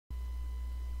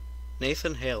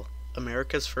Nathan Hale,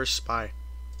 America's First Spy.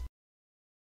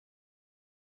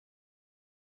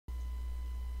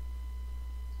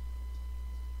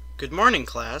 Good morning,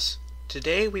 class.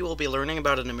 Today we will be learning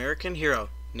about an American hero,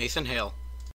 Nathan Hale.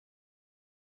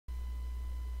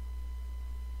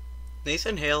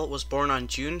 Nathan Hale was born on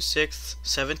June 6,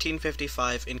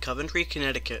 1755 in Coventry,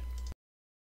 Connecticut.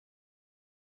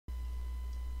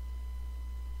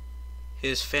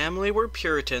 His family were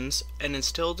Puritans and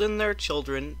instilled in their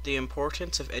children the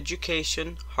importance of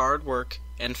education, hard work,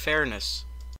 and fairness.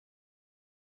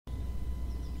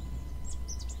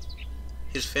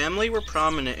 His family were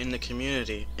prominent in the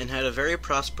community and had a very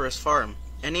prosperous farm.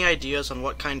 Any ideas on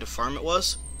what kind of farm it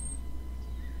was?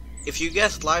 If you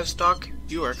guessed livestock,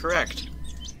 you are correct.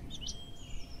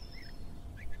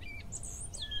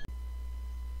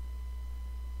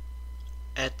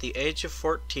 At the age of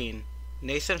 14,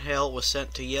 Nathan Hale was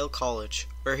sent to Yale College,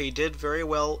 where he did very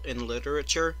well in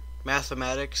literature,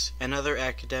 mathematics, and other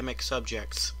academic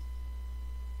subjects.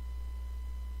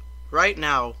 Right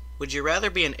now, would you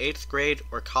rather be in 8th grade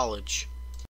or college?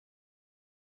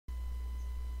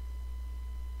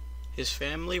 His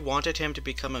family wanted him to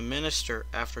become a minister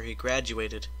after he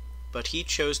graduated, but he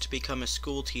chose to become a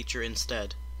school teacher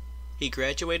instead. He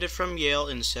graduated from Yale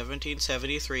in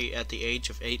 1773 at the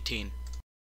age of 18.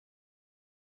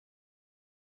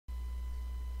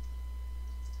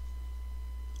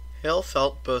 Hale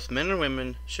felt both men and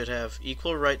women should have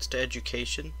equal rights to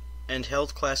education, and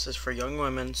held classes for young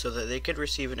women so that they could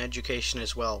receive an education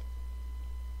as well.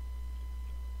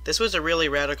 This was a really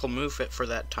radical move for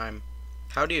that time.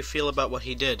 How do you feel about what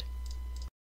he did?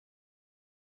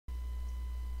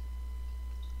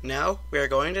 Now, we are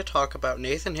going to talk about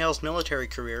Nathan Hale's military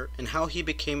career and how he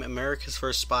became America's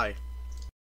first spy.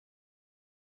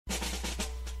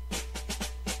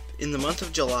 In the month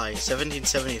of July,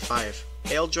 1775,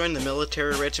 Hale joined the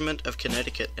Military Regiment of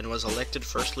Connecticut and was elected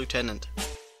first lieutenant.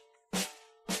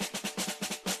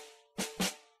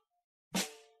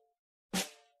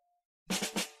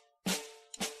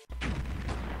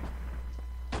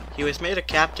 He was made a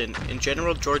captain in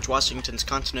General George Washington's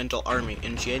Continental Army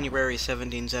in January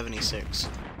 1776.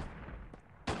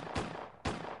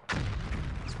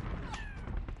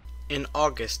 In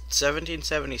August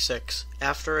 1776,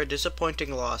 after a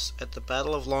disappointing loss at the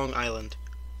Battle of Long Island,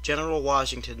 General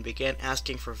Washington began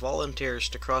asking for volunteers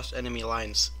to cross enemy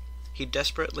lines. He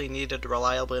desperately needed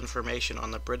reliable information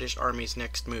on the British Army's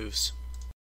next moves.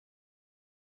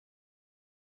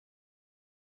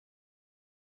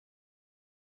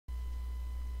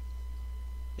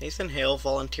 Nathan Hale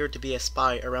volunteered to be a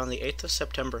spy around the 8th of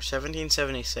September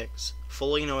 1776,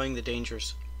 fully knowing the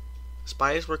dangers.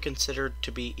 Spies were considered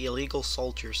to be illegal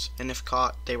soldiers, and if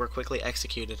caught, they were quickly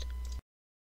executed.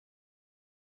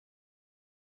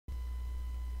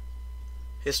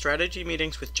 His strategy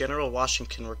meetings with General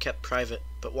Washington were kept private,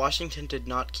 but Washington did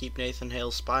not keep Nathan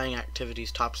Hale's spying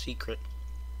activities top secret.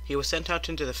 He was sent out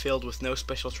into the field with no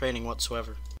special training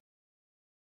whatsoever.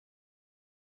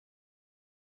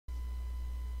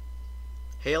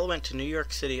 Hale went to New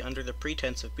York City under the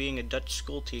pretense of being a Dutch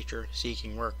schoolteacher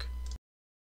seeking work.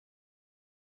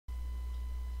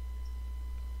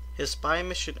 His spy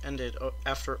mission ended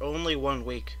after only 1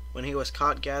 week, when he was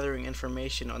caught gathering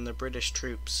information on the British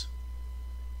troops.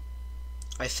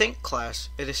 I think, class,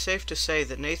 it is safe to say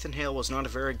that Nathan Hale was not a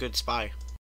very good spy.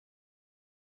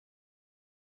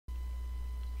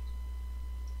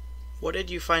 What did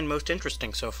you find most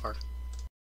interesting so far?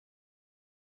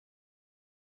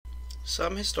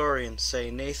 Some historians say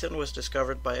Nathan was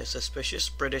discovered by a suspicious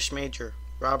British major,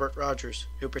 Robert Rogers,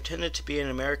 who pretended to be an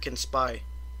American spy,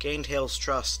 gained Hale's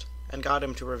trust, and got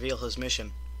him to reveal his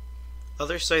mission.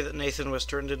 Others say that Nathan was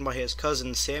turned in by his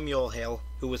cousin Samuel Hale,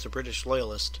 who was a British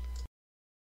loyalist.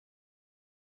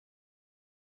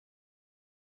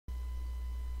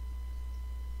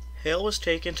 Hale was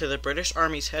taken to the British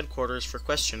Army's headquarters for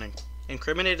questioning.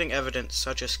 Incriminating evidence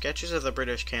such as sketches of the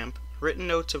British camp, written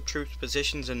notes of troops'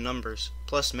 positions and numbers,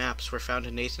 plus maps were found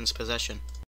in Nathan's possession.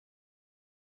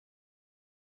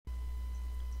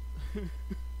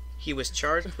 He was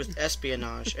charged with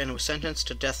espionage and was sentenced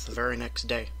to death the very next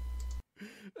day.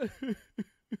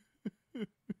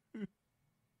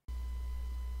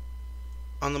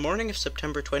 On the morning of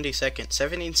September 22nd,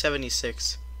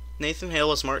 1776, Nathan Hale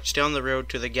was marched down the road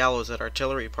to the gallows at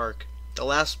Artillery Park. The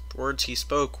last words he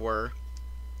spoke were,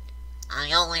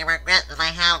 "I only regret that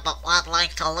I have but one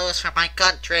life to lose for my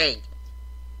country."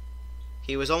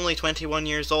 He was only 21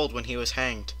 years old when he was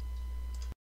hanged.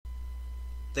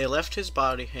 They left his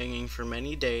body hanging for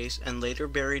many days and later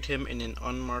buried him in an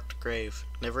unmarked grave,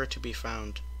 never to be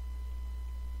found.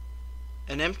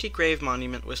 An empty grave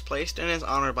monument was placed in his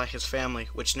honor by his family,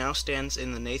 which now stands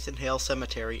in the Nathan Hale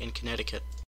Cemetery in Connecticut.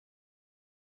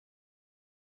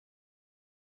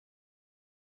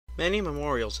 Many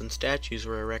memorials and statues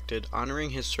were erected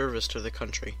honoring his service to the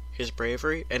country, his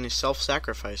bravery, and his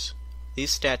self-sacrifice.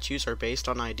 These statues are based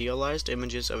on idealized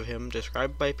images of him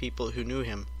described by people who knew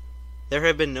him. There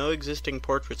have been no existing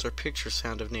portraits or pictures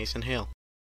found of Nathan Hale.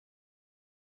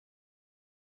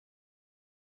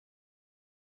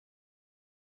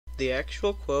 The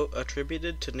actual quote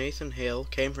attributed to Nathan Hale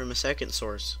came from a second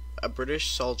source, a British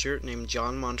soldier named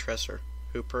John Montresor,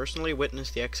 who personally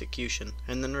witnessed the execution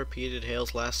and then repeated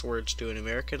Hale's last words to an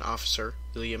American officer,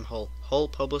 William Hull. Hull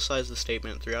publicized the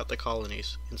statement throughout the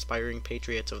colonies, inspiring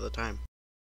patriots of the time.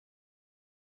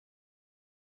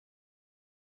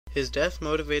 His death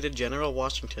motivated General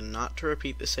Washington not to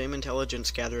repeat the same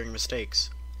intelligence-gathering mistakes,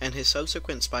 and his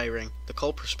subsequent spy ring, the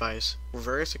Culper spies, were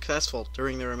very successful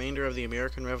during the remainder of the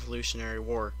American Revolutionary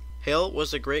War. Hale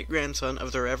was the great-grandson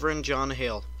of the Reverend John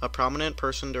Hale, a prominent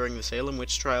person during the Salem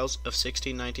witch trials of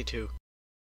 1692.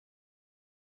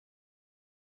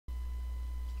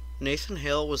 Nathan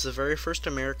Hale was the very first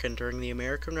American during the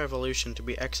American Revolution to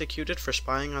be executed for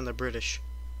spying on the British.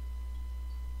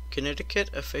 Connecticut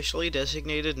officially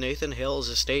designated Nathan Hale as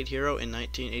a state hero in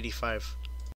 1985.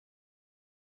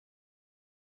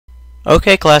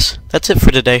 Okay, class, that's it for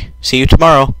today. See you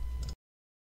tomorrow.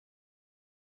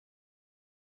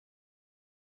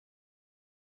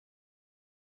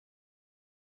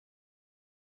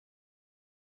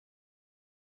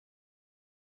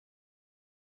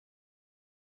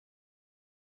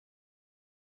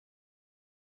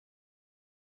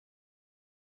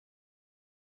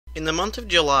 In the month of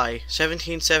July,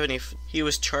 1770, he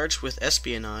was charged with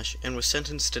espionage and was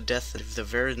sentenced to death of the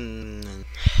very...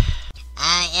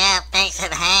 Yeah, thanks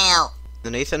and Hale.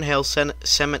 The Nathan Hale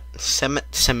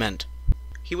Cement.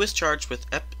 He was charged with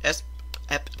Now,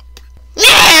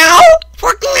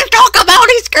 we're going to talk about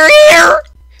his career.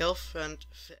 Hale